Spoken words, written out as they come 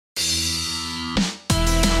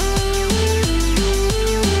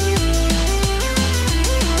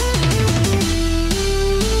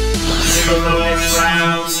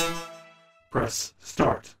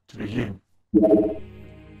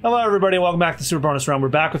Hello everybody, welcome back to Super Bonus Run. We're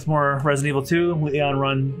back with more Resident Evil 2, Leon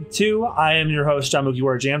Run 2. I am your host, John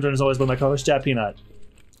Mookie Jams, and as always with my co-host, Jack Peanut.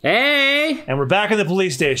 Hey! And we're back in the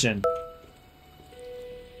police station.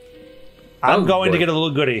 I'm going to get a little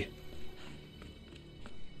goodie.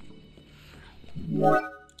 Oh,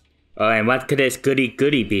 and what could this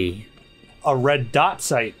goody be? A red dot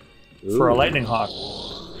sight for a lightning hawk.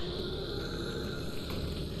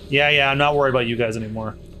 Yeah, I'm not worried about you guys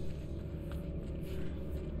anymore.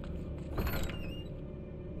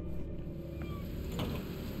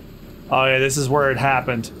 Oh yeah, this is where it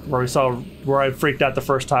happened. Where I freaked out the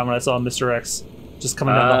first time when I saw Mr. X just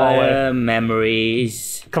coming down the hallway.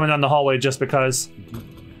 Memories. Coming down the hallway just because.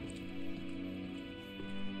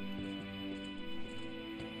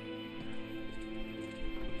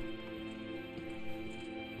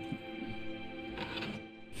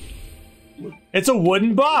 It's a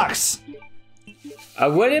wooden box!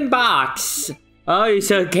 A wooden box! Oh, you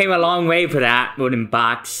sure came a long way for that wooden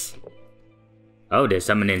box. Oh, there's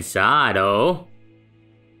something inside, oh.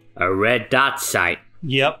 A red dot sight.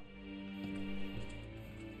 Yep.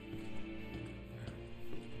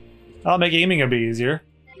 I'll make aiming a bit easier.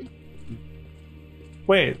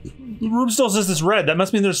 Wait, the room still says it's red. That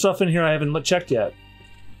must mean there's stuff in here I haven't checked yet.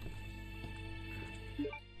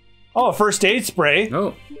 Oh, a first aid spray.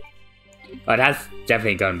 Oh, that's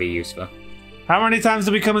definitely gonna be useful. How many times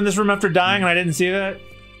did we come in this room after dying and I didn't see that?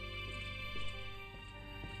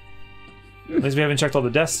 At least we haven't checked all the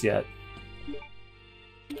desks yet.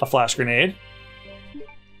 A flash grenade.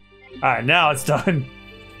 Alright, now it's done.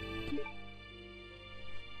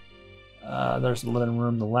 There's the living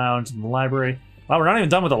room, the lounge, and the library. Wow, we're not even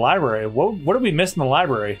done with the library. What did we miss in the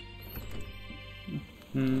library?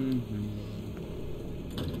 I don't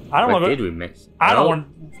know. What did we miss? I don't want...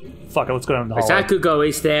 Fuck it, let's go down the hallway. Sakugo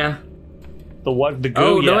is there. The what? The goo?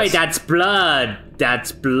 Oh, yes. no, wait, that's blood.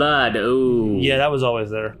 That's blood. Ooh. Yeah, that was always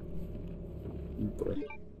there.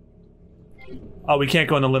 Oh, we can't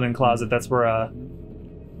go in the linen closet. That's where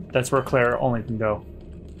Claire only can go.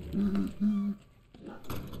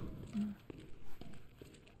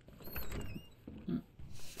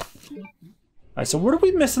 Alright, so what did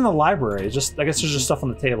we miss in the library? I guess there's just stuff on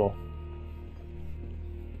the table.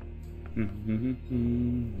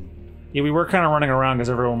 Yeah, we were kind of running around because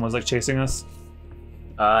everyone was like chasing us.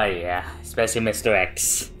 Oh yeah, especially Mr.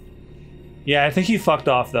 X. Yeah, I think he fucked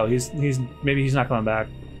off though. Maybe he's not coming back.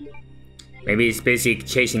 Maybe he's busy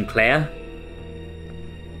chasing Claire?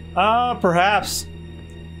 Perhaps.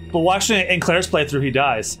 But watching it in Claire's playthrough, he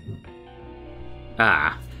dies.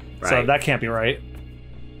 Ah, right. So that can't be right.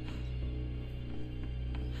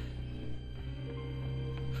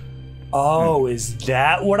 Oh, is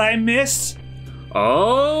that what I missed?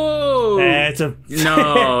 Oh!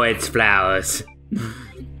 No, it's flowers.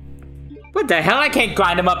 What the hell? I can't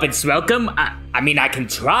grind them up and smoke them. I mean, I can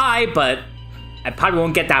try, but I probably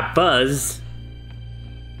won't get that buzz.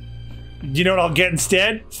 You know what I'll get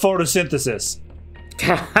instead? Photosynthesis.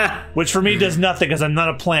 Which for me does nothing because I'm not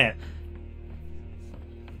a plant.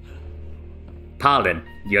 Pollen.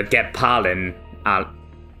 You'll get pollen.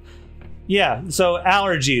 Yeah, so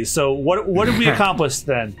allergies. So what did we accomplish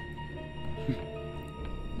then?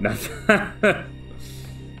 Nothing.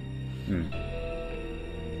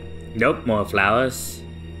 Nope, more flowers.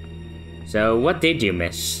 So what did you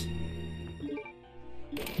miss?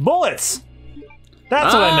 Bullets!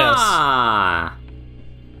 That's what I missed.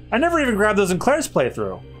 I never even grabbed those in Claire's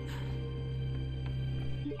playthrough.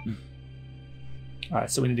 Alright,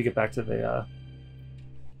 so we need to get back to the,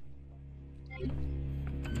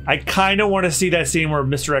 I kind of want to see that scene where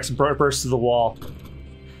Mr. X bursts through the wall.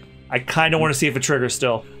 I kind of want to see if it triggers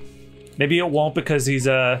still. Maybe it won't because he's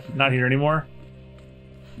not here anymore.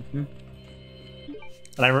 And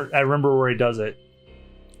I remember where he does it.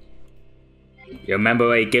 You remember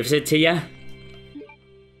where he gives it to you?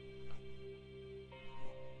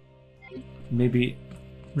 Maybe.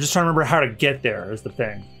 I'm just trying to remember how to get there is the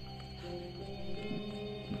thing.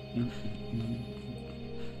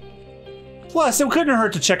 Plus, it couldn't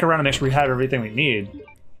hurt to check around and make sure we have everything we need.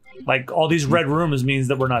 Like, all these red rooms means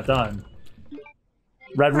that we're not done.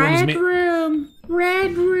 Red room.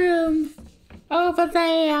 Over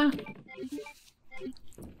there.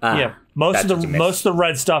 Yeah, most of the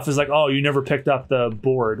red stuff is like, oh, you never picked up the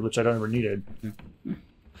board, which I don't ever needed.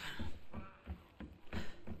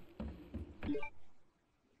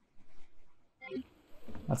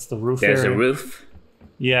 That's the roof. There's area. a roof.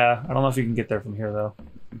 Yeah, I don't know if you can get there from here though.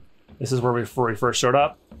 This is where we first showed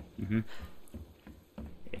up. Yeah.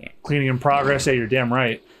 Cleaning in progress. Yeah, you're damn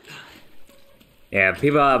right. Yeah,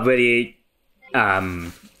 people are really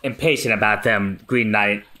impatient about them Green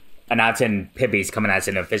Knight announcing Pibby's coming as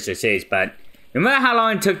an official series, but remember how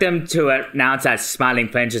long it took them to announce that Smiling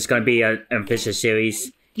Friends is going to be an official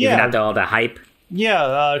series? Yeah. Even after all the hype?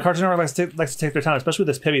 Yeah, Cartoon Network likes to take their time, especially with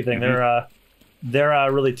this Pibby thing.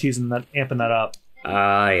 They're really teasing that, amping that up.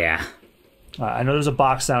 Oh, yeah. I know there's a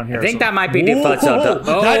box down here. I think that might be the first of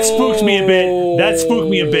the... That spooked me a bit. That spooked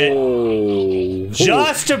me a bit.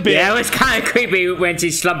 Just a bit. Yeah, it was kind of creepy when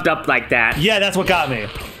she slumped up like that. Yeah, that's what got me.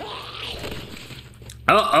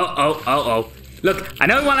 Oh. Look, I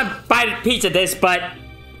know you want to bite a piece of this, but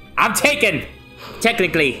I'm taken.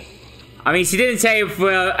 Technically. I mean, she didn't say if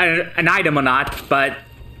an item or not, but...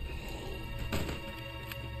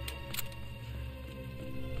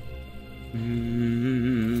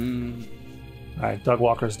 Alright, Doug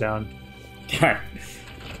Walker's down.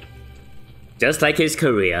 Just like his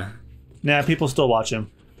career. Nah, people still watch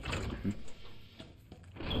him.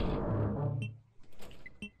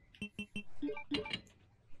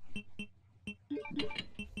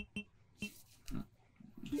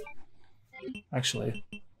 Actually.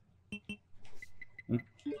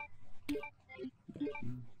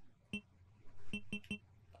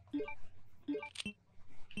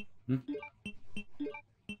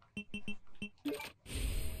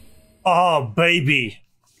 Oh, baby.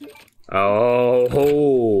 Oh.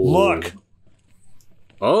 Look.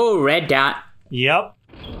 Oh, red dot. Yep.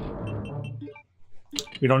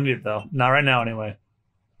 We don't need it, though. Not right now, anyway.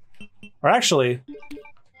 Or actually...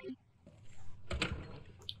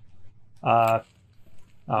 oh,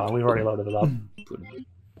 we've already loaded it up.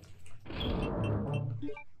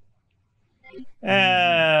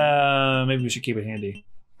 Maybe we should keep it handy.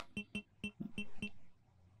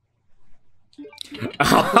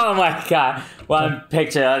 Oh my god. One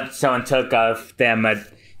picture someone took of them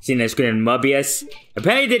seeing the screen in Mobius.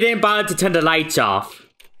 Apparently they didn't bother to turn the lights off.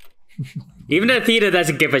 Even the theater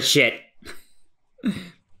doesn't give a shit.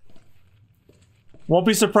 Won't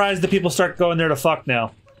be surprised that people start going there to fuck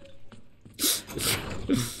now.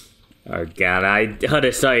 Oh god, I heard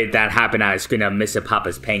a story that happened on a screen of Mr.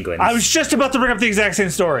 Papa's Penguins. I was just about to bring up the exact same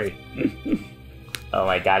story. Oh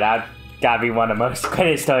my god, that gotta be one of the most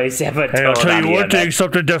greatest stories ever told. Hey, I'll tell you one thing,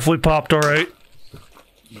 something definitely popped, alright?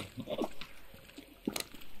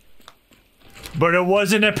 But it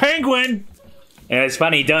wasn't a penguin! And it's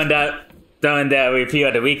funny, during the review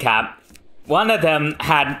of the recap, one of them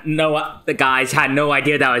the guys had no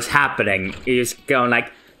idea that was happening. He was going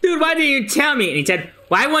like, dude, why didn't you tell me? And he said,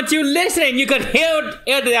 why weren't you listening? You could hear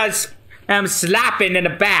the slapping in the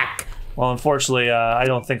back. Well, unfortunately, I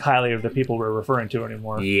don't think highly of the people we're referring to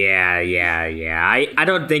anymore. Yeah. I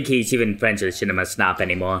don't think he's even friends with Cinema Snap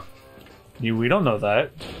anymore. We don't know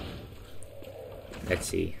that. Let's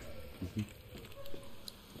see.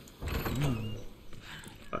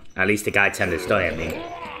 At least the guy telling the story, I mean.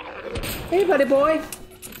 Hey, buddy boy.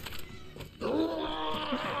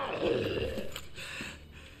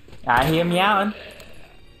 I hear him meowing.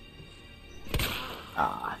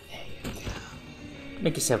 Aw, there you go.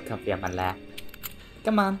 Make yourself comfy on my lap.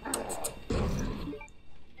 Come on.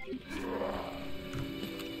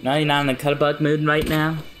 No, you're not in the cuddlebug mood right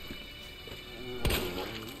now?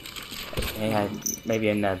 Okay, maybe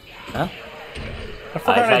in the... Huh? It's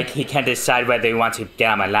like he can't decide whether he wants to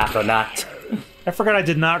get on my lap or not. I forgot I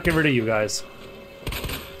did not get rid of you guys.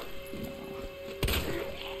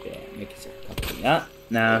 Yeah, make yourself comfy.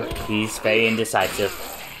 No, he's very indecisive.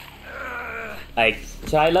 Like,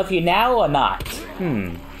 should I love you now or not?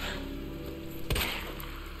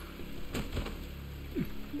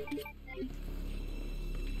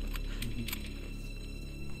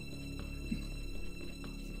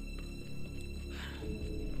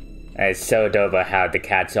 It's so dope how the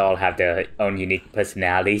cats all have their own unique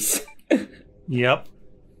personalities. Yep.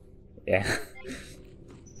 Yeah.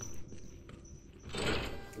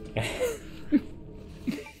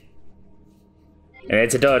 And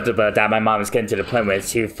it's adorable that my mom is getting to the point where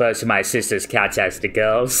she refers to my sister's cats as the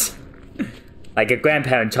girls. Like a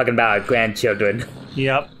grandparent talking about her grandchildren.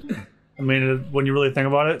 Yep. I mean, when you really think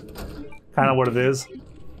about it, kind of what it is.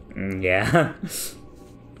 Yeah.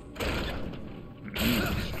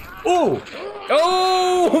 Ooh!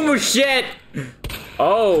 Oh, shit!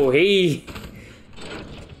 Oh, he...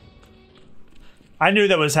 I knew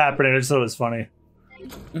that was happening, I just thought it was funny.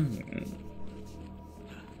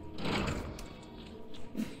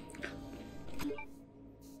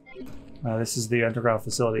 This is the underground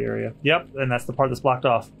facility area. Yep, and that's the part that's blocked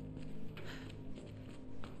off.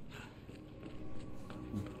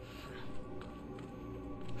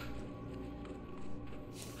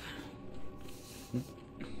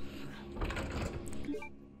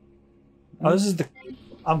 Oh, this is the...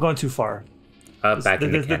 I'm going too far. Back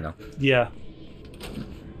in the candle. Yeah.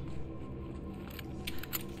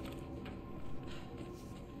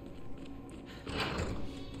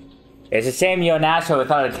 It's a shame you're natural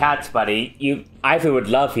without a cats, buddy. Ivy would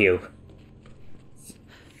love you.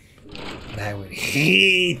 I would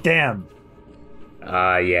hate them.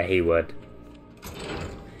 Yeah, he would.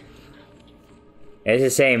 It's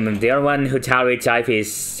a shame. The only one who tolerates Ivy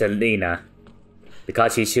is Selena.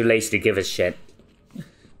 Because she's too lazy to give a shit.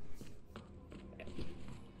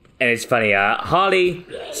 And it's funny, Holly,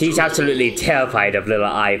 she's absolutely terrified of little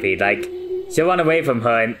Ivy. Like, she'll run away from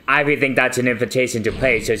her, and Ivy thinks that's an invitation to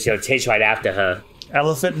play, so she'll chase right after her.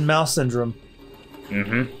 Elephant and mouse syndrome.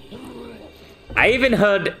 Mm-hmm. I even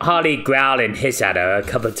heard Holly growl and hiss at her a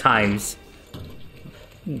couple of times.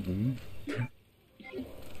 Mm-hmm.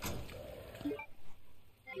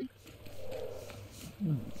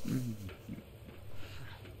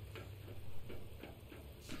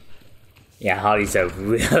 Yeah, Holly's a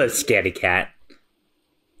real scaredy cat.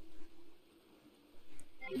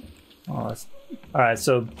 Oh, that's... Alright,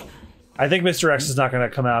 so I think Mr. X is not going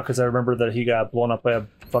to come out because I remember that he got blown up by a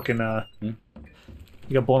fucking...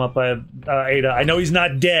 He got blown up by Ada. I know he's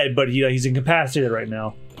not dead, but he's incapacitated right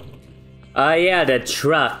now. Yeah, the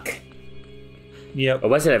truck. Yep. Or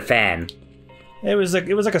was it a van? It was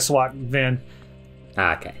like a SWAT van.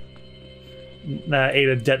 Ah, okay.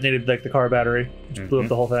 Ada detonated like the car battery, which blew up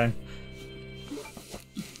the whole thing.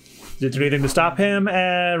 Did it do anything to stop him?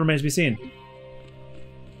 Remains to be seen.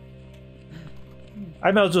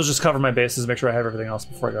 I might as well just cover my bases, make sure I have everything else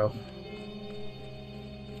before I go.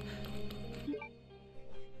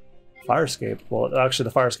 Fire escape. Well, actually,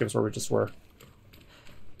 the fire escape's where we just were.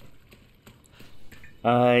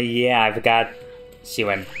 Yeah, I forgot she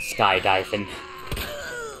went skydiving.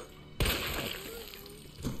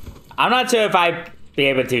 I'm not sure if I'd be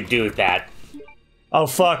able to do that. Oh,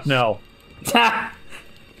 fuck no.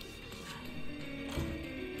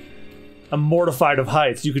 I'm mortified of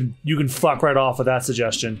heights. You can fuck right off with that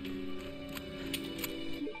suggestion.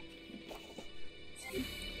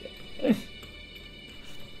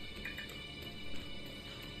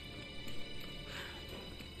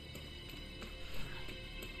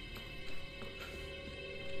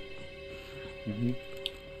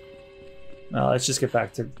 Let's just get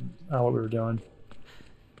back to what we were doing.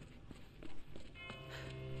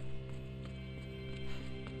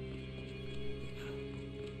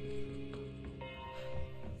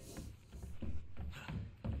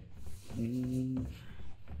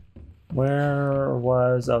 Where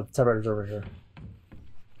was... Oh, the typewriter's over here.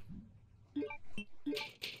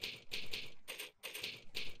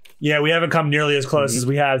 Yeah, we haven't come nearly as close as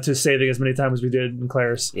we have to saving as many times as we did in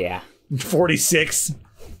Claire's. Yeah. 46.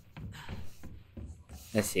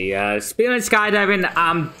 Let's see, speaking of skydiving,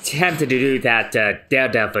 I'm tempted to do that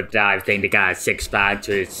Daredevil dive thing that got 6 Flags.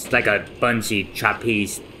 It's like a bungee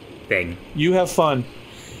trapeze thing. You have fun.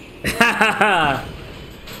 If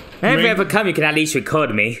you ever come, you can at least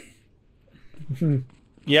record me.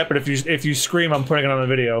 Yeah, but if you scream, I'm putting it on the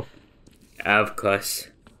video. Of course.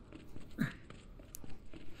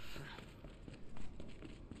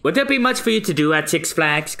 Would there be much for you to do at Six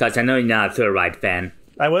Flags? Because I know you're not a thrill ride fan.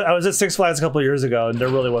 I was at Six Flags a couple of years ago, and there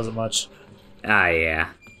really wasn't much. Ah, yeah.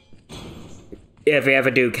 If you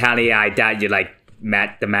ever do Cali, I doubt you like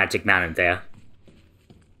the Magic Mountain there.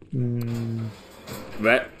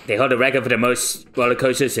 They hold a record for the most roller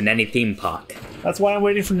coasters in any theme park. That's why I'm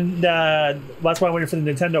waiting for the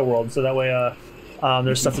Nintendo World, so that way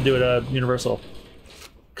there's stuff to do at Universal.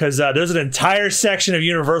 Because there's an entire section of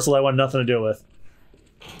Universal I want nothing to do with.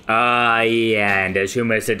 Yeah, and there's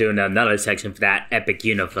rumors they're doing another section for that Epic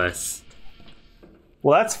Universe.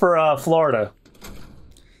 Well, that's for Florida.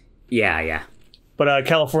 Yeah. But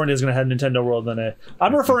California is going to have Nintendo World in it.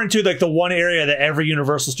 I'm referring to like the one area that every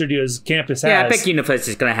Universal Studios campus has. Yeah, Epic Universe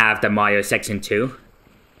is going to have the Mario section too.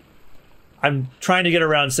 I'm trying to get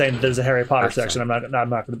around saying that there's a Harry Potter section. I'm not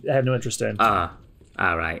going to have no interest in. All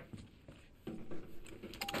right.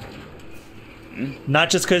 Not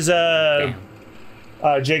just because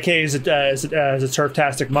JK is a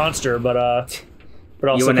turf-tastic monster, but also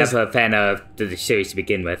you were never a fan of the series to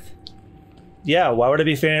begin with. Yeah, why would I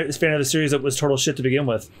be a fan of the series that was total shit to begin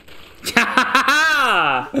with?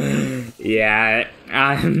 Yeah,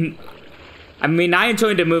 I mean, I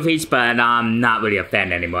enjoyed the movies, but I'm not really a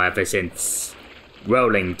fan anymore ever since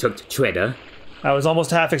Rowling took to Twitter. I was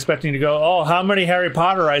almost half expecting to go, oh, how many Harry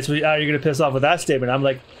Potterites are you going to piss off with that statement? I'm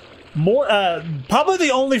like, more, probably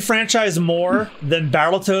the only franchise more than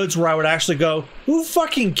Battletoads where I would actually go, who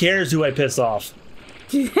fucking cares who I piss off?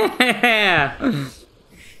 Yeah.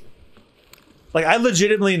 Like, I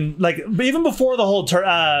legitimately, like, even before the whole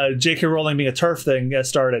J.K. Rowling being a turf thing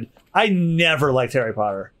started, I never liked Harry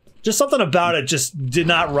Potter. Just something about it just did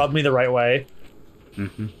not rub me the right way.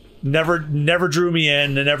 Never drew me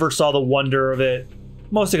in. I never saw the wonder of it.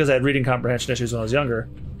 Mostly because I had reading comprehension issues when I was younger.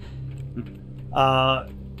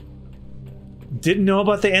 Didn't know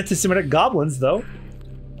about the anti-Semitic goblins though.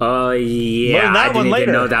 Oh yeah, Learned that I didn't one later.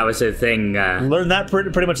 even know that was a thing. Learned that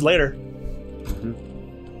pretty much later.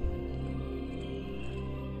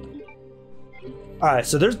 All right,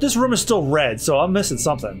 so this room is still red, so I'm missing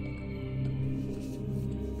something.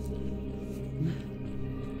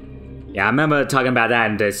 Yeah, I remember talking about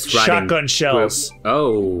that in this Shotgun shells. Group.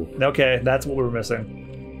 Oh. Okay, that's what we were missing.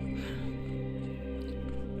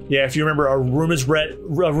 Yeah, if you remember, a room is red.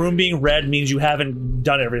 A room being red means you haven't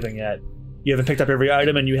done everything yet. You haven't picked up every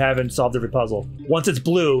item and you haven't solved every puzzle. Once it's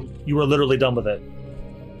blue, you are literally done with it.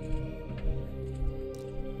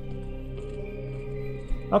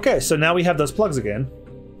 Okay, so now we have those plugs again.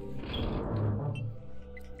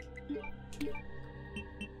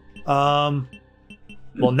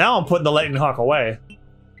 Well, now I'm putting the Lightning Hawk away.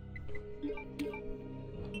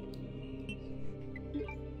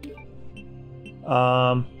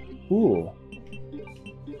 Ooh.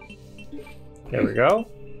 There we go.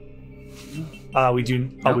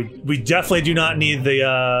 We definitely do not need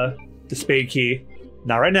the spade key.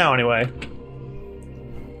 Not right now, anyway.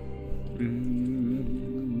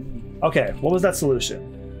 Okay, what was that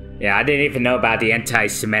solution? Yeah, I didn't even know about the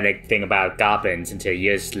anti-Semitic thing about goblins until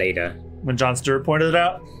years later. When Jon Stewart pointed it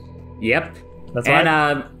out? Yep. That's what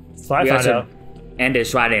I found out. And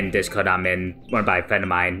there's right in Discord I'm in, one by a friend of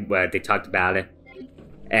mine, where they talked about it.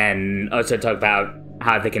 And also talked about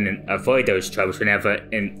how they can avoid those tropes whenever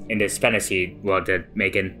in this fantasy world they're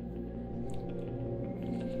making.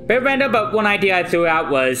 Bit random, but one idea I threw out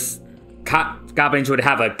was goblins would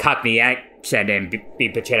have a Cockney accent and be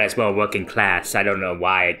portrayed as more working class. I don't know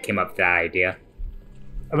why I came up with that idea.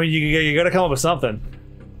 I mean, you gotta come up with something.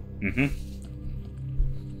 Mm-hmm.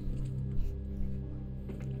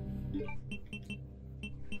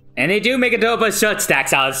 And they do make a dope of shirt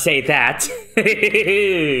stacks, I'll say that.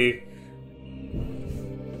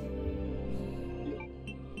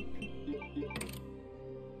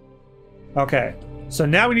 Okay, so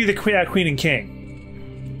now we need the Queen and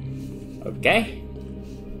King. Okay.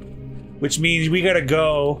 Which means we gotta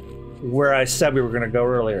go where I said we were gonna go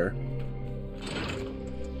earlier.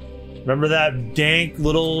 Remember that dank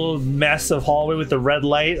little mess of hallway with the red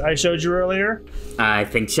light I showed you earlier? I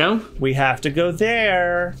think so. We have to go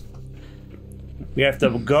there. We have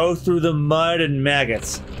to go through the mud and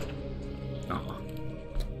maggots. Oh.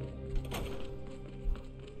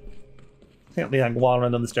 I can't leave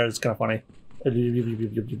wandering down the stairs. It's kind of funny.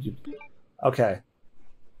 Okay.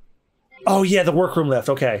 Oh yeah, the workroom lift.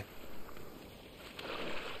 Okay.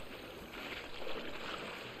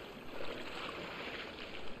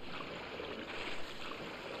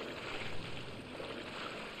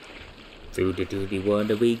 Through the doody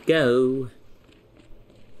water we go.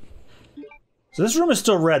 So this room is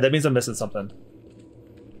still red. That means I'm missing something.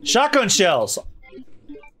 Shotgun shells.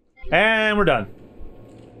 And we're done.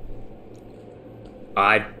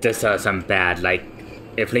 I just saw some bad. Like,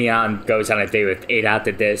 if Leon goes on a date with 8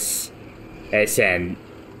 after this, and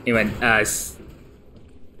he went,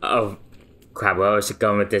 oh, crap, where was it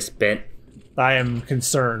going with this bit? I am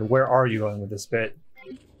concerned. Where are you going with this bit?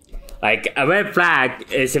 Like, a red flag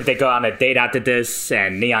is if they go on a date after this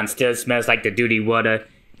and Leon still smells like the duty water.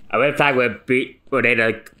 A red flag would be where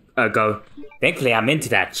they'd go, thankfully I'm into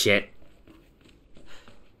that shit.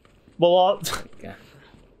 Well,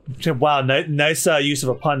 Yeah. wow, nice use of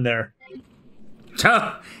a pun there.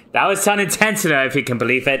 That was unintentional, if you can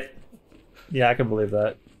believe it. Yeah, I can believe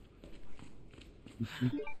that.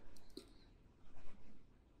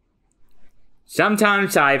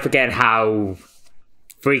 Sometimes I forget how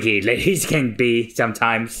freaky ladies can be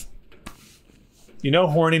sometimes. You know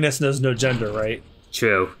horniness knows no gender, right?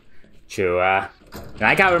 True. And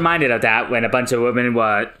I got reminded of that when a bunch of women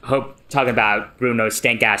were talking about Bruno's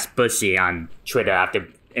stank-ass pussy on Twitter after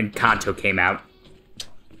Encanto came out.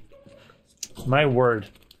 My word.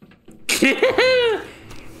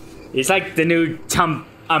 He's like the new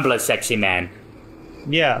Tumblr sexy man.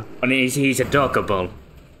 Yeah. Only he's adorable,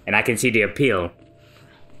 and I can see the appeal.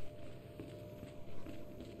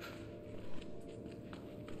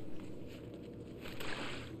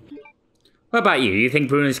 What about you? You think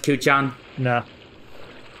Bruno's cute, John? Nah.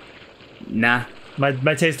 Nah. My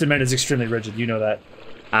taste in men is extremely rigid. You know that.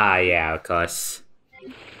 Ah, yeah, of course.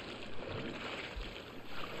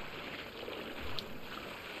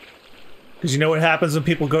 Because you know what happens when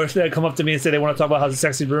people come up to me and say they want to talk about how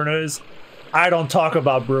sexy Bruno is? I don't talk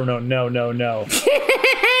about Bruno. No, no, no.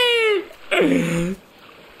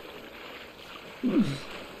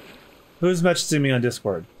 Who's messaging me on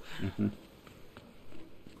Discord?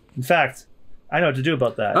 In fact, I know what to do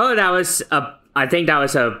about that. Oh, that was a. I think that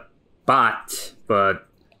was a bot, but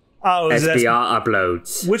SBR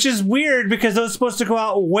uploads. Which is weird because those are supposed to go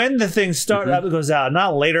out when the thing goes out,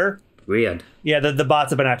 not later. Weird. Yeah, the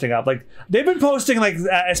bots have been acting up. Like they've been posting like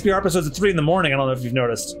SBR episodes at 3 in the morning. I don't know if you've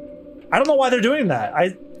noticed. I don't know why they're doing that.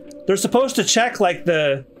 They're supposed to check like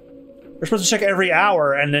they're supposed to check every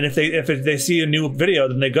hour, and then if they see a new video,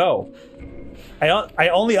 then they go. I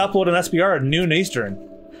only upload an SBR at noon Eastern.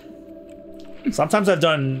 Sometimes I've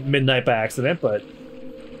done midnight by accident, but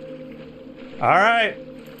all right.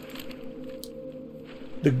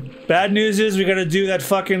 The bad news is we gotta do that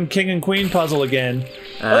fucking king and queen puzzle again.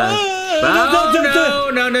 No.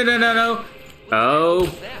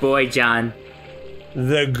 Oh boy, John.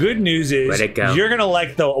 The good news is you're gonna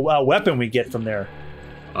like the weapon we get from there.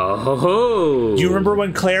 Oh. Do you remember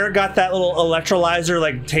when Claire got that little electrolyzer,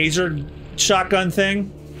 like taser shotgun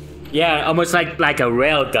thing? Yeah, almost like a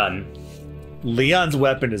rail gun. Leon's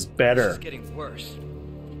weapon is better. This is getting worse.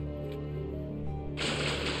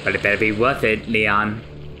 But it better be worth it, Leon.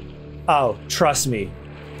 Oh, trust me,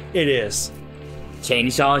 it is.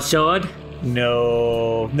 Chainsaw sword?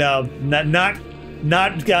 No, not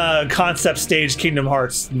concept stage Kingdom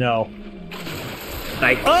Hearts. No.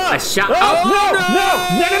 Like a shot. No!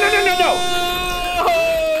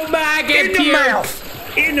 Oh, maggot! In the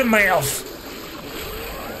mouth! In the mouth!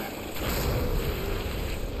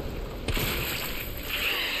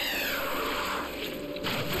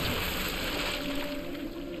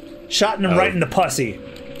 Shot him right in the pussy.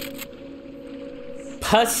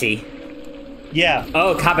 Pussy? Yeah.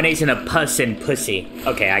 Oh, combination of puss and pussy.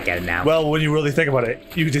 Okay, I get it now. Well, when you really think about it,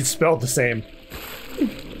 you did spell the same.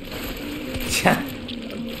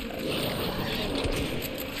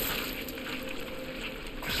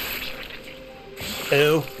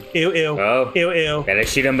 Ew. Ew, ew. Oh. Ew, ew. Better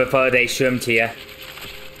shoot them before they swim to you.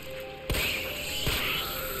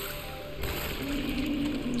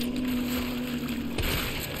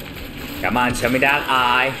 Come on, show me that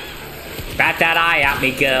eye. Bat that eye at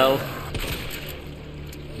me, girl.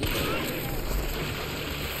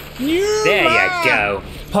 There you go.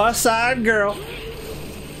 Puss-eyed girl.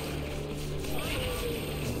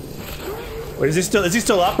 Wait, is he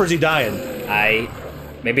still up or is he dying?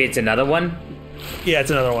 Maybe it's another one? Yeah,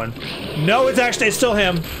 it's another one. No, it's still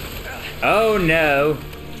him. Oh no.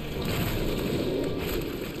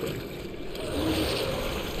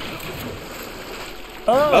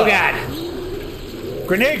 Oh god.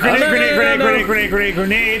 Grenade.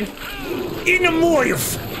 In the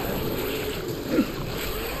MEOWFF.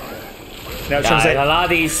 Now, a lot of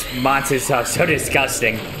these monsters are so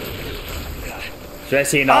disgusting.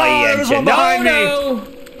 Especially in IE there was one behind me.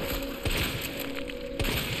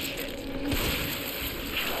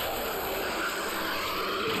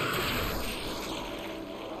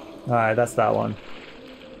 Alright, that's that one.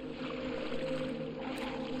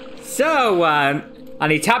 So, on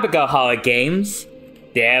the topic of horror games,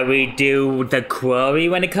 dare we do the Quarry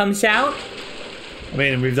when it comes out? I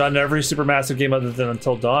mean, we've done every Supermassive game other than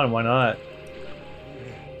Until Dawn, why not?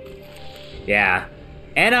 Yeah.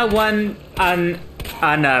 And one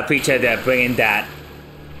feature they're bringing that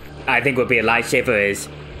I think would be a lifesaver is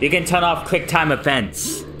you can turn off QuickTime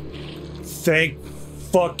events. Thank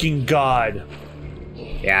fucking God.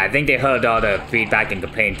 Yeah, I think they heard all the feedback and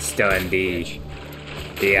complaints during the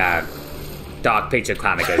Dark Picture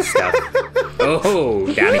Chronicles stuff.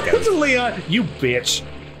 Oh, down it goes. Leon, you bitch.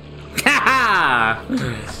 Haha!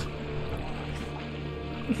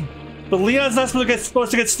 But Leon's not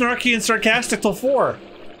supposed to get snarky and sarcastic till 4.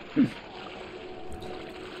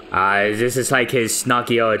 This is like his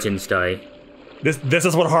snarky origin story. This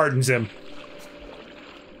is what hardens him.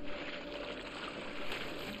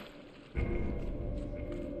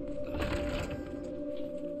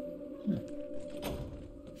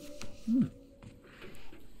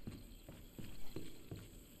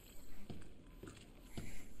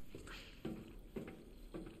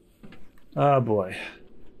 Oh boy.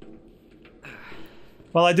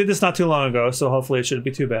 Well, I did this not too long ago, so hopefully it shouldn't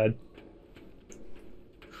be too bad.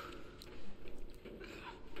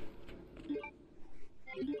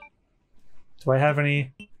 Do I have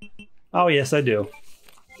any? Oh, yes, I do.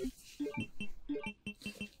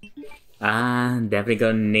 Definitely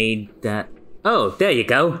gonna need that. Oh, there you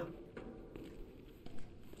go.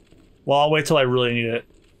 Well, I'll wait till I really need it.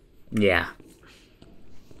 Yeah.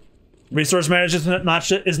 Resource management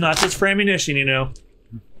is not just for ammunition, you know.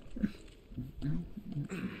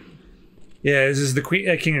 Yeah, this is the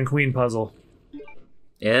King and Queen puzzle.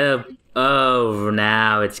 Yep. Oh,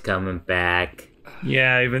 now it's coming back.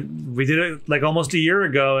 Yeah, we did it like almost a year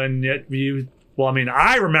ago, and yet well, I mean,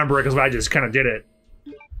 I remember it because I just kind of did it.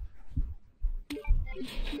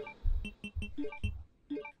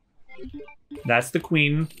 That's the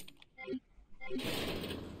queen.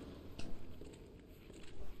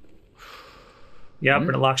 Yep, and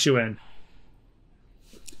it locks you in.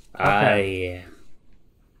 Okay.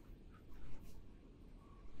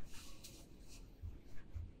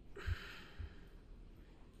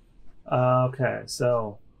 Okay,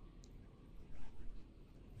 so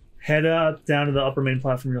head up down to the upper main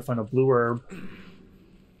platform. You'll find a blue herb.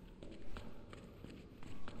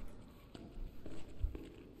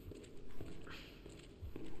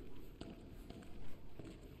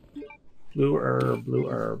 Blue herb, blue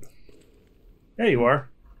herb. There you are.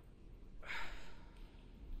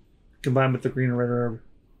 Combined with the green and red herb.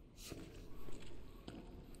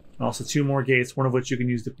 And also 2 more gates, one of which you can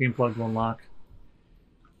use the green plug to unlock.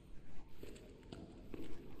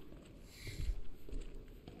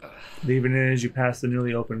 Leaving it as you pass the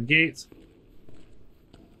newly opened gate.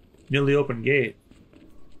 Newly opened gate.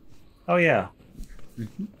 Oh yeah.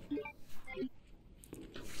 Mm-hmm.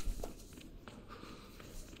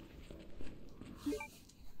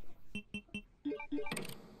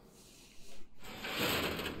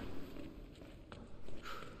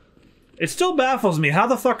 It still baffles me. How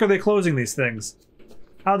the fuck are they closing these things?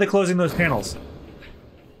 How are they closing those panels?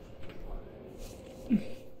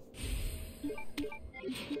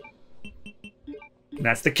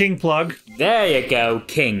 That's the king plug. There you go,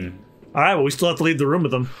 king. Alright, well, we still have to leave the room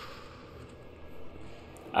with them.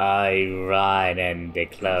 I run and they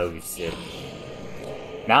close it.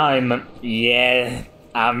 Now yeah,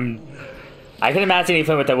 I can imagine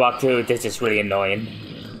even with the walkthrough, this is really annoying.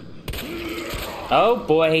 Oh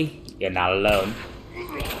boy, you're not alone.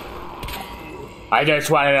 I just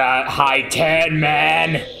wanted a high 10,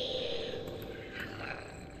 man.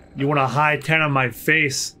 You want a high 10 on my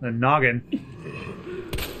face and noggin.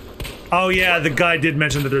 Oh yeah, the guy did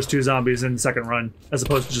mention that there's 2 zombies in the second run, as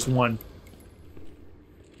opposed to just 1.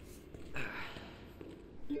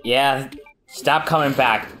 Yeah, stop coming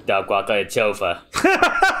back, Dog Walker. It's over.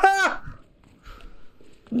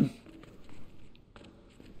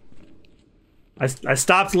 I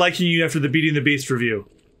stopped liking you after the Beauty and the Beast review.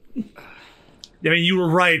 I mean, you were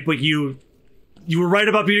right, but you were right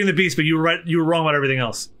about Beauty and the Beast, but you were wrong about everything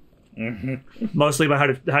else. Mm-hmm. Mostly about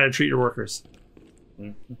how to treat your workers.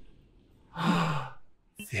 Mm-hmm.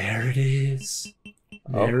 There it is.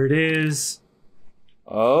 There it is.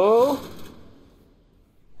 Oh.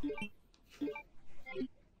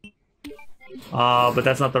 But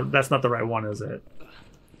that's not the right one, is it?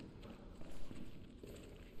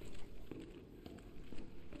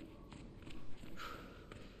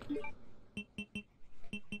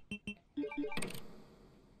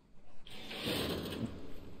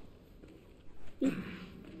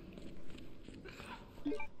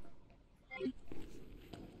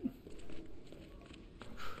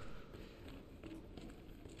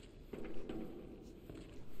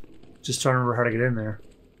 Just trying to remember how to get in there.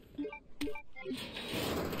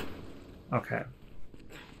 Okay.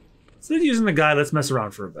 Instead of using the guy, let's mess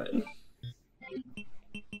around for a bit.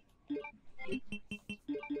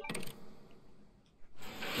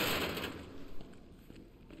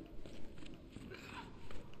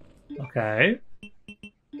 Okay.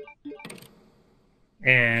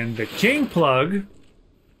 And the king plug.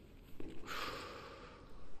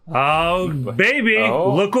 Oh, baby.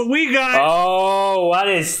 Oh. Look what we got. Oh, what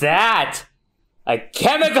is that? A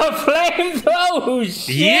chemical flamethrower? Oh,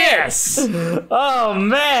 shit. Yes. Oh,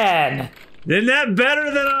 man. Isn't that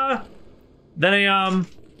better than a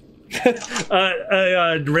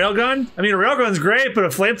railgun? I mean, a railgun's great, but a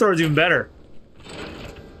flamethrower is even better.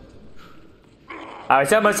 I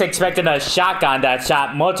was almost expecting a shotgun that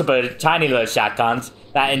shot multiple tiny little shotguns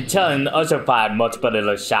that in turn also fired multiple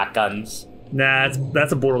little shotguns. Nah,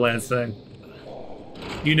 that's a Borderlands thing.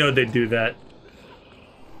 You know they'd do that.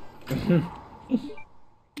 I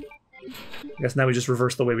guess now we just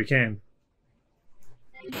reverse the way we came.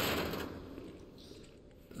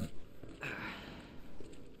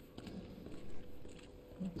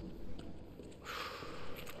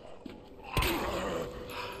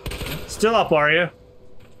 Still up, are you?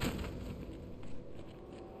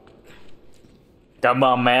 Come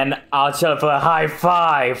on, man. I'll chill for a high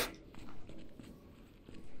 5.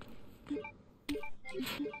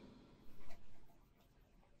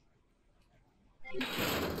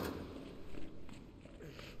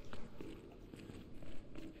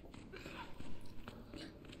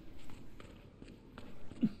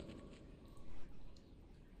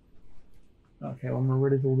 Okay, when we're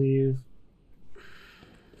ready to leave.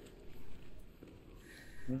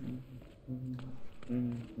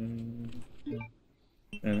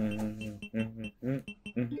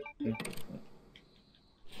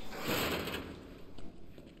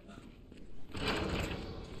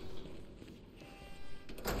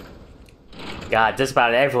 God, just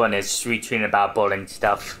about everyone is retweeting about bullying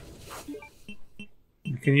stuff.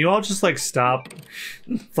 Can you all just like stop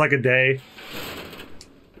for like a day?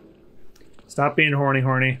 Stop being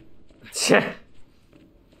horny.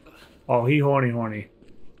 Oh, he horny. Horny.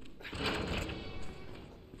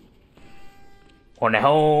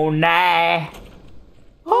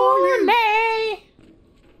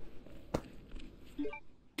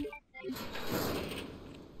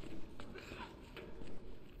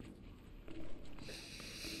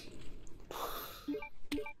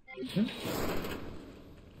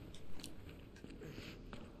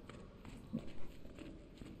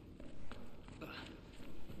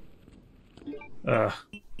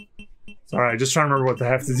 Sorry, just trying to remember what they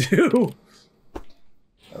have to do.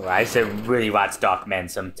 Oh, I should really watch Darkman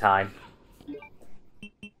sometime.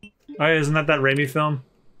 Oh, isn't that Raimi film?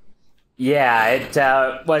 Yeah, it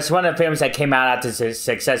was one of the films that came out after the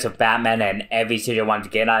success of Batman, and every studio wanted to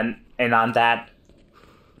get in on that.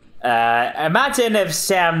 Imagine if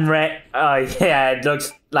yeah, it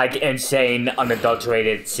looks like insane,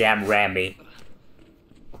 unadulterated Sam Raimi.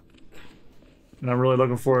 And I'm really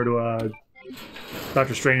looking forward to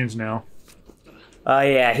Doctor Strange now. Oh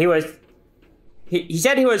yeah, he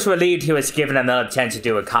said he was relieved he was given another chance to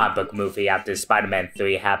do a comic book movie after Spider-Man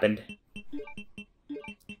 3 happened.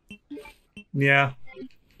 Yeah.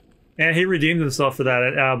 And he redeemed himself for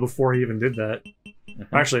that before he even did that.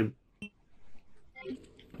 Mm-hmm. Actually...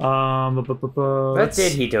 what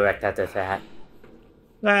did he direct after that?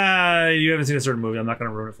 You haven't seen a certain movie. I'm not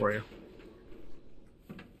going to ruin it for you.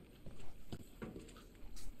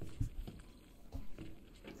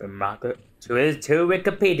 To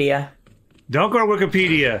Wikipedia. Don't go to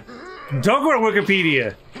Wikipedia. Don't go to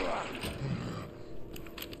Wikipedia.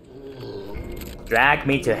 Drag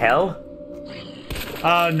me to hell?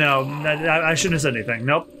 No. I shouldn't have said anything.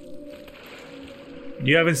 Nope.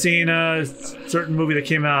 You haven't seen a certain movie that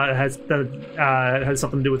came out that has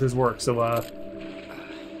something to do with his work, so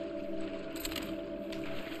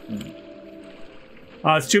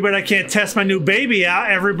it's too bad I can't test my new baby out.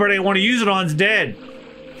 Everybody I want to use it on is dead.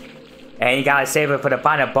 And you gotta save it for the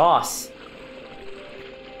final boss.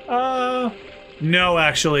 No,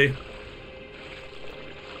 actually.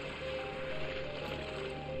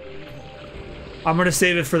 I'm gonna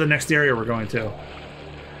save it for the next area we're going to.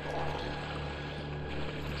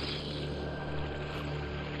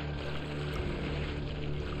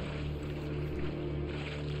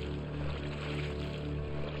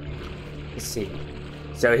 Let's see.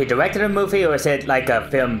 So he directed a movie, or is it like a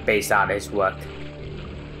film based on his work?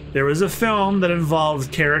 There was a film that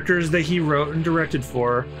involved characters that he wrote and directed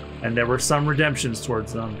for, and there were some redemptions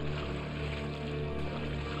towards them.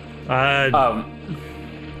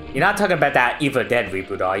 You're not talking about that Evil Dead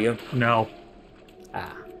reboot, are you? No.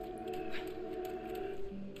 Ah.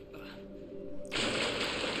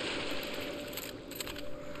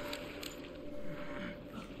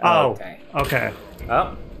 Oh. Okay.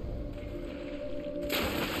 Oh.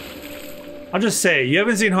 I'll just say, you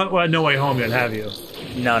haven't seen No Way Home yet, have you?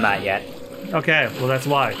 No, not yet. Okay, well that's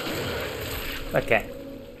why. Okay.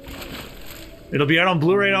 It'll be out on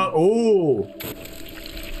Blu-ray. Oh.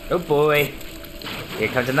 Oh boy. Here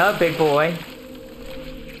comes another big boy.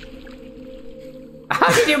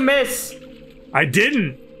 How did you miss? I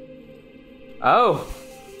didn't. Oh.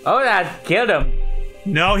 Oh, that killed him.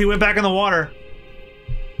 No, he went back in the water.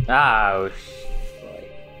 Oh,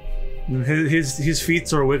 boy. His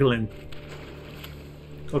feet are wiggling.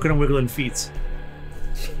 Look at him wiggling feet.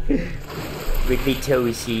 Wiggly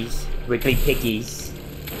toesies. Wiggly piggies.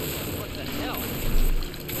 What the hell?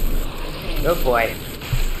 Oh boy.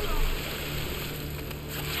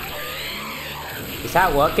 Is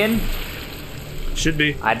that working? Should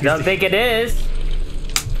be. I don't think it is.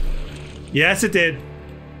 Yes, it did.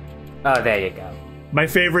 Oh, there you go. My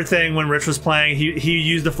favorite thing when Rich was playing, he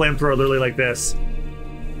used the flamethrower literally like this.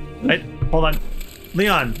 Hold on.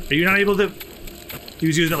 Leon, are you not able to... He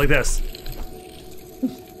was using it like this.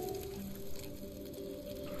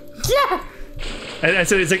 Yeah. I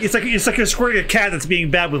said it's like you're squirting a cat that's being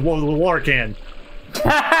bad with a water can.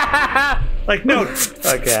 Like no.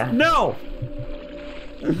 Okay. No.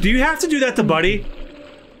 Do you have to do that to Buddy?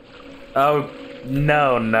 Oh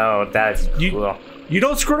no, that's cool. You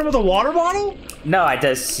don't squirt him with a water bottle? No, I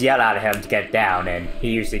just yell at him to get down, and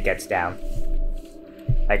he usually gets down.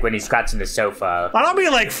 Like when he's scratching the sofa. I don't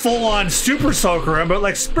mean like full-on super soaker him, but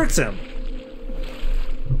like spritz him.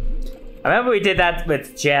 I remember we did that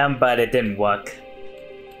with Gem, but it didn't work.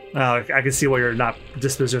 I can see why you're not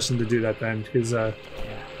dispositioned to do that then, because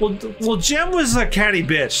well, Gem was a catty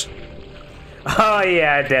bitch. Oh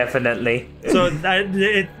yeah, definitely. So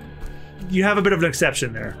you have a bit of an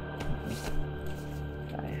exception there.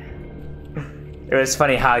 It was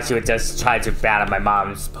funny how she would just try to bat at my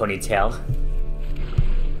mom's ponytail.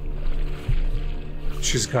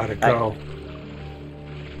 She's gotta go.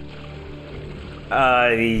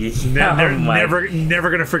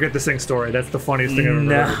 Never gonna forget the Sing story. That's the funniest thing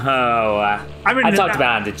I've ever heard. No. I mean, I talked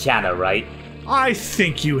about it on the channel, right? I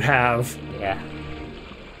think you have. Yeah.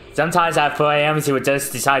 Sometimes at 4 a.m. she would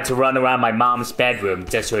just decide to run around my mom's bedroom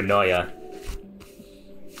just to annoy her.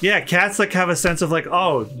 Yeah, cats like have a sense of like,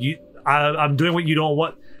 oh, I'm doing what you don't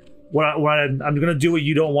want. I'm gonna do what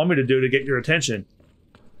you don't want me to do to get your attention.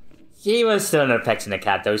 She was still an affectionate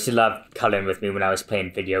cat, though. She loved cuddling with me when I was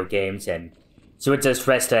playing video games, and she would just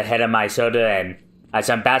rest her head on my shoulder, and as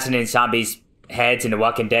I'm bashing in zombies' heads in The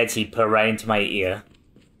Walking Dead, she'd purr right into my ear.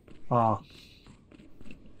 Aw.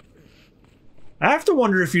 I have to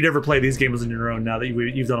wonder if you'd ever play these games on your own now that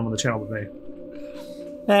you've done them on the channel with me.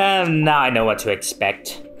 Now I know what to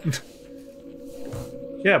expect.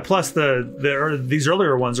 Yeah, plus these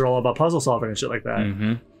earlier ones are all about puzzle solving and shit like that.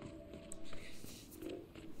 Mm-hmm.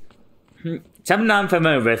 Something I'm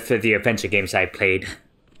familiar with for the adventure games I played.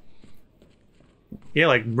 Yeah,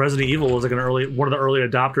 like Resident Evil was like one of the early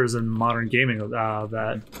adopters in modern gaming of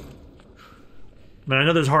that. I mean, I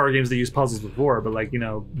know there's horror games that use puzzles before, but like, you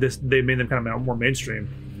know, they made them kind of more mainstream.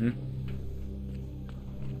 Mm-hmm.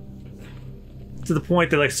 To the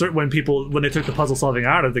point that like when they took the puzzle solving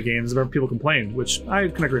out of the games, people complained, which I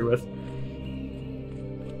can agree with.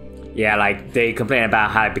 Yeah, like they complain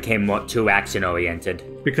about how it became too action oriented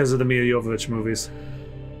because of the MEOWFF movies.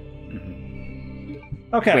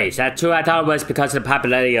 Mm-hmm. Okay. Wait, is that true? I thought it was because of the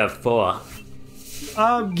popularity of 4.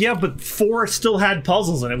 Yeah, but 4 still had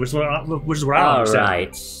puzzles in it, which is what I don't understand.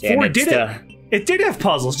 Right. 4 it did have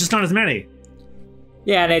puzzles, just not as many.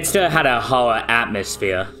 Yeah, and it still had a horror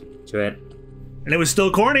atmosphere to it. And it was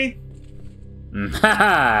still corny.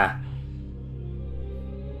 Haha.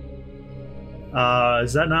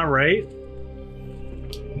 Is that not right?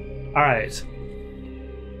 Alright.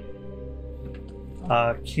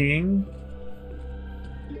 King.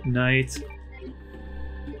 Knight.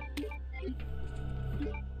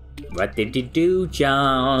 What did you do,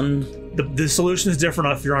 John? The solution is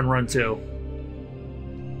different if you're on run 2.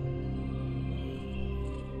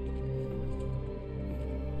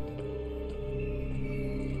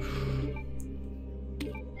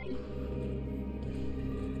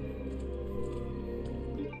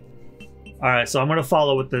 Alright, so I'm going to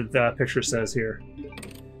follow what the picture says here.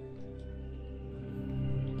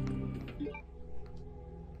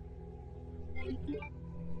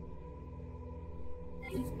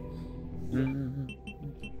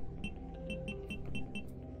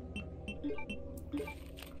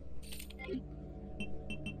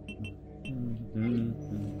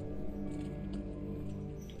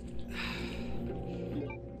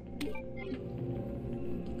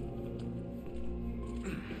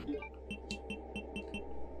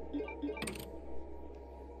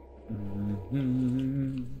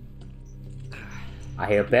 I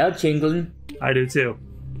hear a bell jingling. I do too.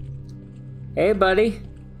 Hey, buddy.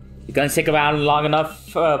 You gonna stick around long enough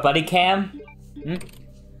for buddy cam?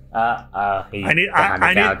 I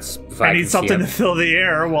need something to fill the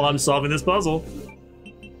air while I'm solving this puzzle.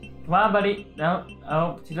 Come on, buddy. No,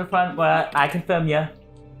 to the front where I can film you.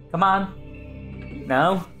 Come on.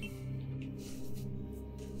 No.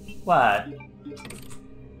 What?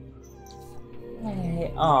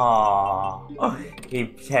 Hey, aww.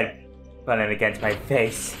 His head running against my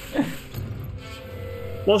face.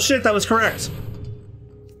 Well, shit, that was correct.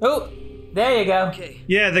 Oh, there you go. Okay.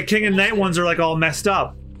 Yeah, the King and Knight ones are like all messed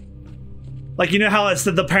up. Like, you know how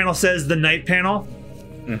the panel says the Knight panel?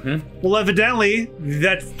 Mm-hmm. Well, evidently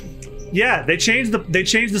yeah, they changed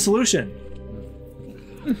the solution.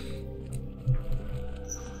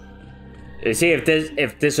 You see,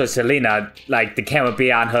 if this was Selena, like the camera would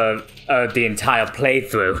be on her the entire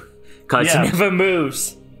playthrough, cause she never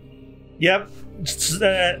moves. Yep,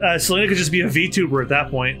 Selena could just be a VTuber at that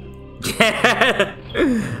point.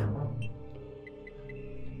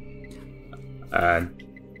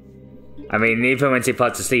 I mean, even when she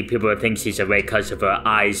falls asleep, people would think she's awake because of her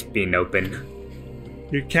eyes being open.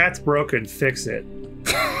 Your cat's broken. Fix it.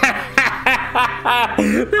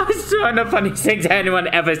 That was one of the funniest things anyone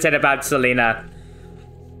ever said about Selena.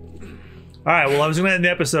 Alright, well, I was going to end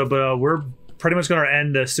the episode, but we're pretty much going to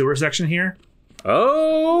end the sewer section here.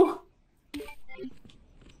 Oh!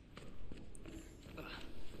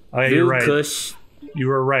 Oh, yeah, you're right. Kush. You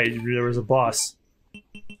were right. There was a boss.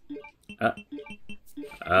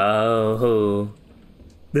 Oh.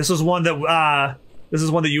 This was one that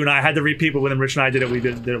you and I had to repeat, but when Rich and I did it, we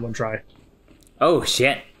did it one try. Oh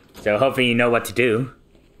shit! So hopefully you know what to do.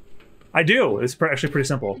 I do. It's actually pretty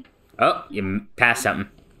simple. Oh, you passed something.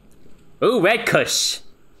 Ooh, red kush.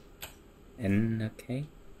 And okay.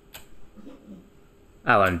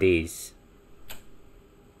 I want these.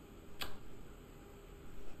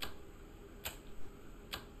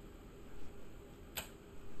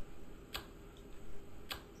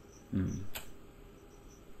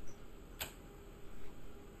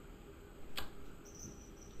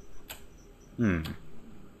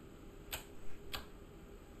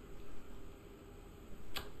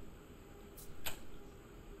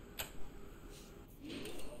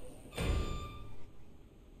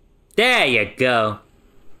 There you go.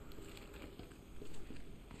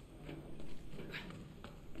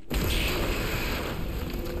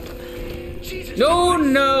 Jesus No, Christ.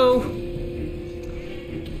 no.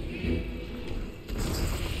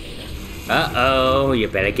 Uh-oh, you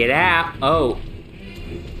better get out. Oh.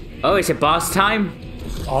 Oh, is it boss time?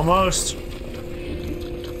 Almost.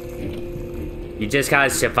 You just gotta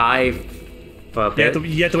survive for a bit.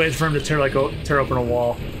 You have to wait for him to tear open a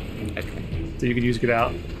wall, Okay. so you can use get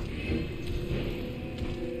out.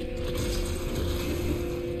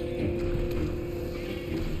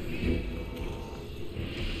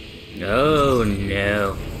 Oh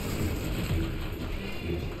no.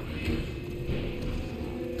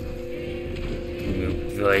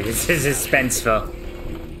 Oh, boy, this is suspenseful.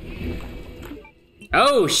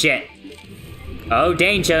 Oh shit. Oh,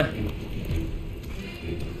 danger.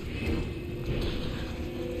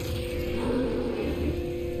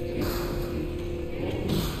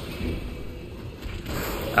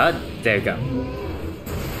 Oh, there you go.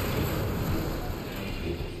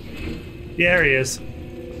 Yeah, there he is.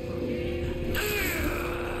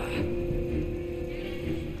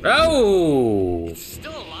 Oh!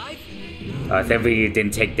 Still alive? I think we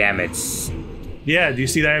didn't take damage. Yeah, do you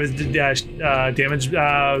see that I was damage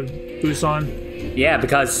boost on? Yeah,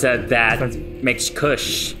 because that Defense. makes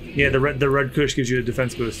kush. Yeah, the red kush gives you a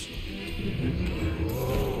defense boost.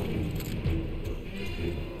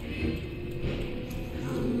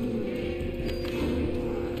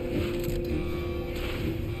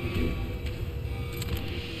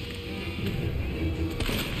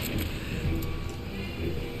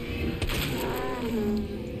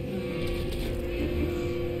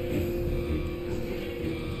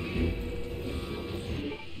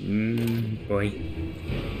 Boy.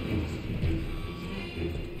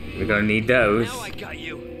 We're gonna need those. Now I got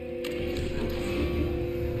you.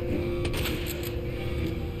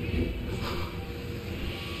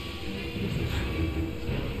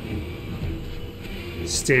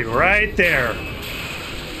 Stay right there.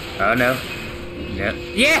 Oh no. No.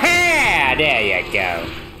 Yeah! There you go.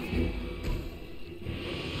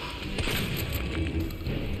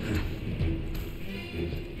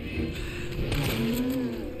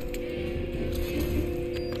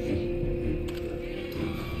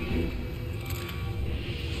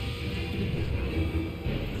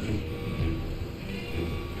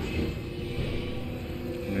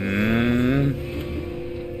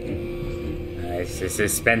 It's the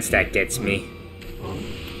suspense that gets me.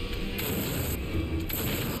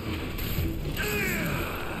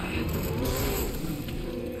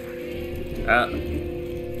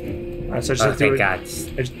 Alright, so I just have to do thank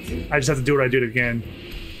it. God. I just have to do what I did again.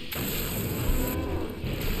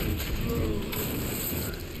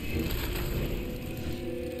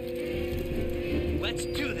 Let's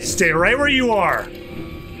do this. Stay right where you are.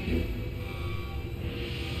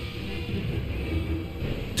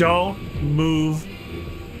 Don't move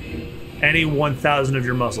any 1,000 of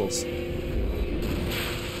your muscles.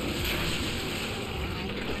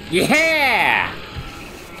 Yeah!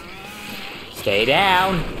 Stay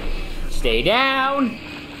down. Stay down.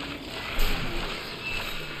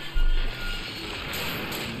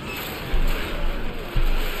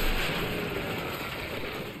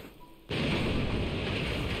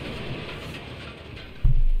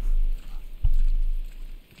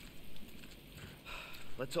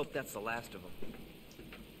 Let's hope that's the last of them.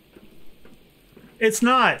 It's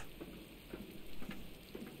not.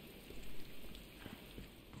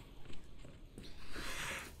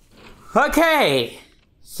 Okay.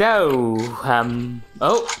 So,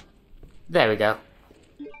 oh. There we go.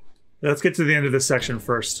 Let's get to the end of this section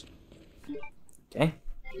first. Okay.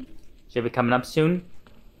 Should be coming up soon.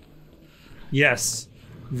 Yes,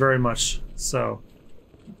 very much so.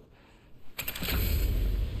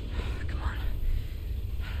 Come on.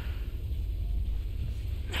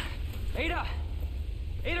 Ada!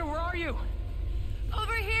 Ada, where are you?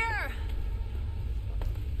 Over here!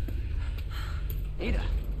 Ada. I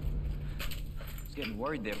was getting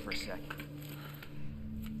worried there for a sec.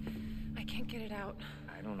 I can't get it out.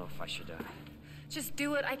 I don't know if I should, Just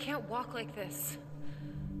do it. I can't walk like this.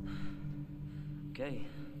 okay.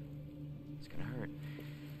 It's gonna hurt.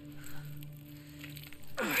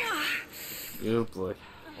 Oh boy.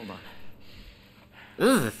 Hold on.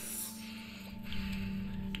 Ugh.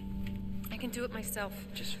 I can do it myself.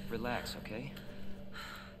 Just relax, okay?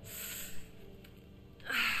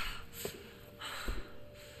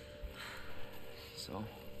 So,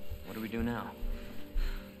 what do we do now?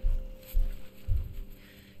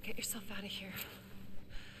 Get yourself out of here.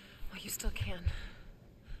 While you still can.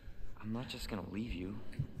 I'm not just gonna leave you.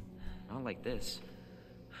 Not like this.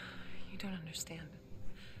 You don't understand.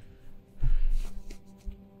 The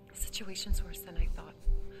situation's worse than I thought.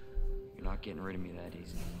 You're not getting rid of me that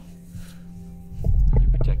easy. You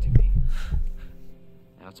protected me.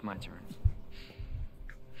 Now it's my turn.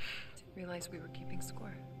 Didn't realize we were keeping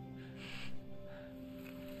score.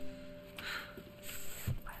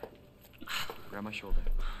 Grab my shoulder.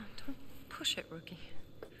 Don't push it, rookie.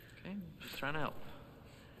 Okay, just trying to help.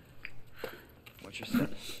 What's your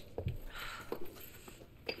step?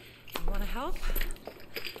 You want to help?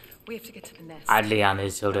 We have to get to the nest. I'd lay on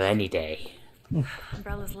his shoulder any day.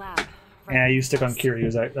 Umbrella's lab. Right Yeah, you next stick to on us. Kiryu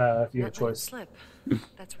if you have a Not let it choice. slip.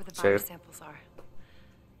 That's where the Sure. bio samples are.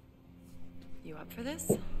 You up for this?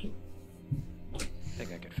 I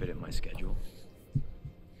think I could fit it in my schedule.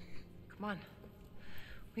 Come on.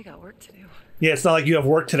 We got work to do. Yeah, it's not like you have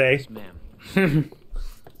work today. Yes, ma'am.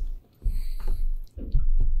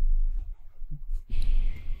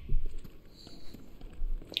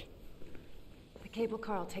 The cable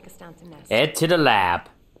car will take us down to nest. Head to the lab.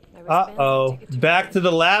 My wristband will Uh-oh. take it to Back where to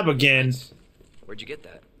the lab again. Where'd you get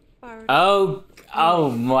that? borrowed. Oh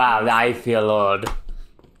wow, I feel old.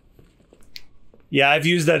 Yeah, I've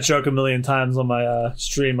used that joke a million times on my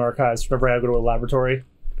stream archives whenever I go to a laboratory.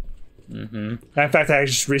 Mm-hmm. In fact, I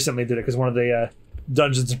just recently did it because one of the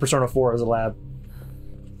dungeons in Persona 4 is a lab.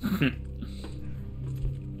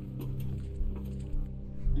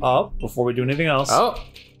 Oh, before we do anything else, Oh.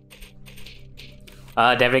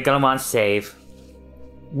 Definitely gonna want to save.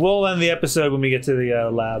 we'll end the episode when we get to the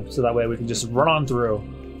lab, so that way we can just run on through.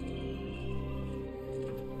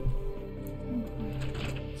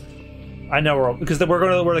 I know because we're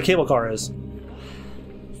going to where the cable car is.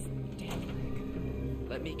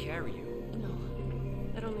 Let me carry you. No,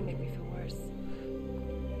 that only make me feel worse.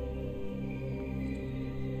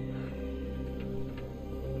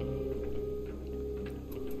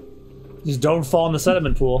 Just don't fall in the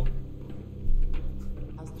sediment pool.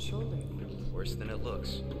 How's the shoulder? Worse than it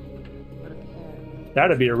looks. Repair.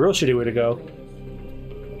 That'd be a real shitty way to go.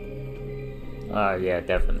 Oh yeah,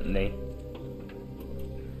 definitely.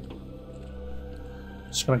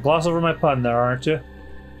 Just gonna gloss over my pun there, aren't you?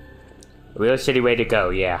 Real shitty way to go,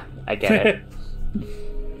 yeah. I get it.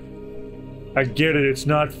 I get it, it's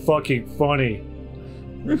not fucking funny.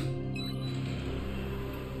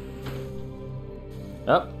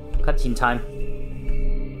 Oh, cutscene time.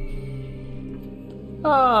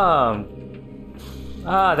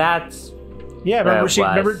 Oh, that's. Yeah, remember That she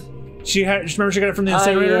was- remember she got it from the Oh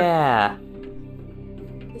incinerator? yeah.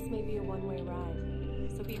 This may be a one-way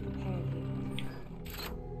ride, so be prepared.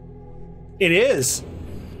 It is.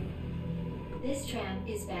 This tram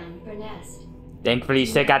is bound for Nest. Thankfully, you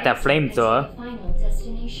still got that flamethrower. Final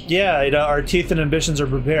destination. Yeah, our teeth and ambitions are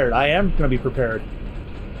prepared. I am gonna be prepared.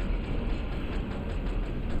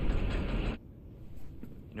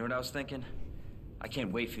 You know what I was thinking? I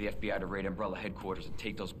can't wait for the FBI to raid Umbrella headquarters and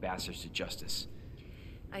take those bastards to justice.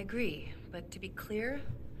 I agree, but to be clear,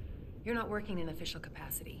 you're not working in official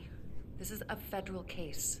capacity. This is a federal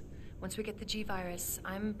case. Once we get the G-Virus,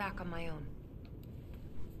 I'm back on my own.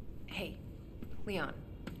 Hey, Leon,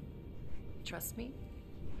 trust me?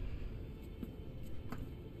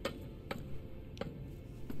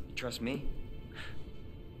 Trust me?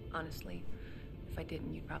 Honestly, if I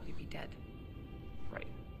didn't, you'd probably be dead. Right.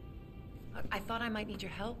 I thought I might need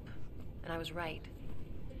your help, and I was right.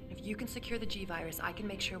 If you can secure the G-Virus, I can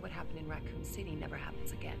make sure what happened in Raccoon City never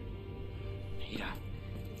happens again. Ada,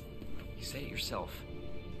 you said it yourself.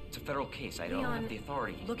 It's a federal case. I don't Leon, have the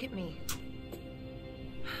authority. Look at me.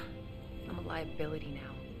 I'm a liability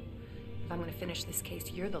now. If I'm gonna finish this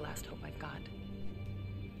case, you're the last hope I've got.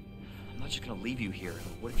 I'm not just gonna leave you here.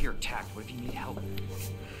 What if you're attacked? What if you need help?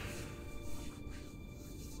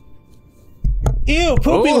 Ew,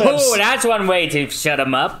 poopy lips. Ooh, that's one way to shut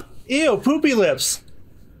him up. Ew, poopy lips.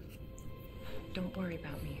 Don't worry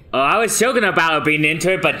about me, Oh, I was joking about being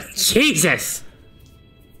into it, but Jesus!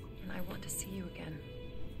 and I want to see you again.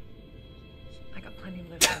 I got plenty to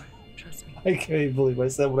live for. Trust me. I can't even believe I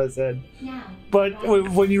said what I said. Now, But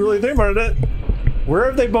when you really think about it, where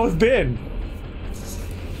have they both been?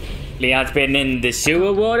 Leon's been in the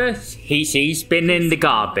sewer water, he's been in the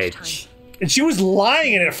garbage. And she was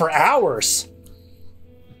lying in it for hours.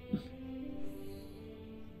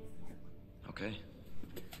 Okay.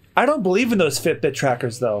 I don't believe in those Fitbit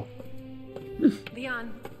trackers, though.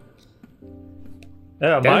 Leon.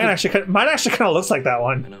 Yeah, mine actually kind of looks like that I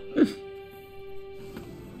one. know.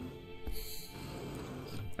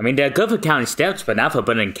 I mean, they're good for counting steps, but not for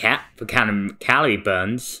counting calorie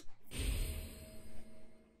burns.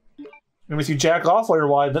 It makes you jack off while you're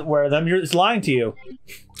wearing them. It's lying to you.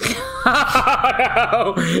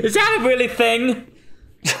 Oh, no. Is that a really thing?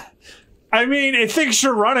 I mean, it thinks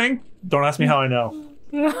you're running. Don't ask me how I know.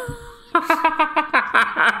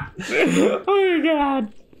 Oh my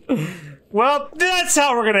god. Well, that's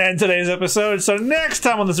how we're going to end today's episode. So next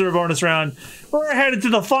time on the Super Bonus Round, we're headed to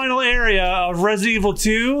the final area of Resident Evil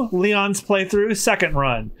 2, Leon's playthrough, second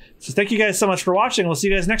run. So thank you guys so much for watching. We'll see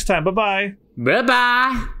you guys next time. Bye-bye.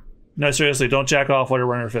 Bye-bye. No, seriously, don't jack off while you're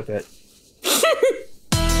wearing a Fitbit.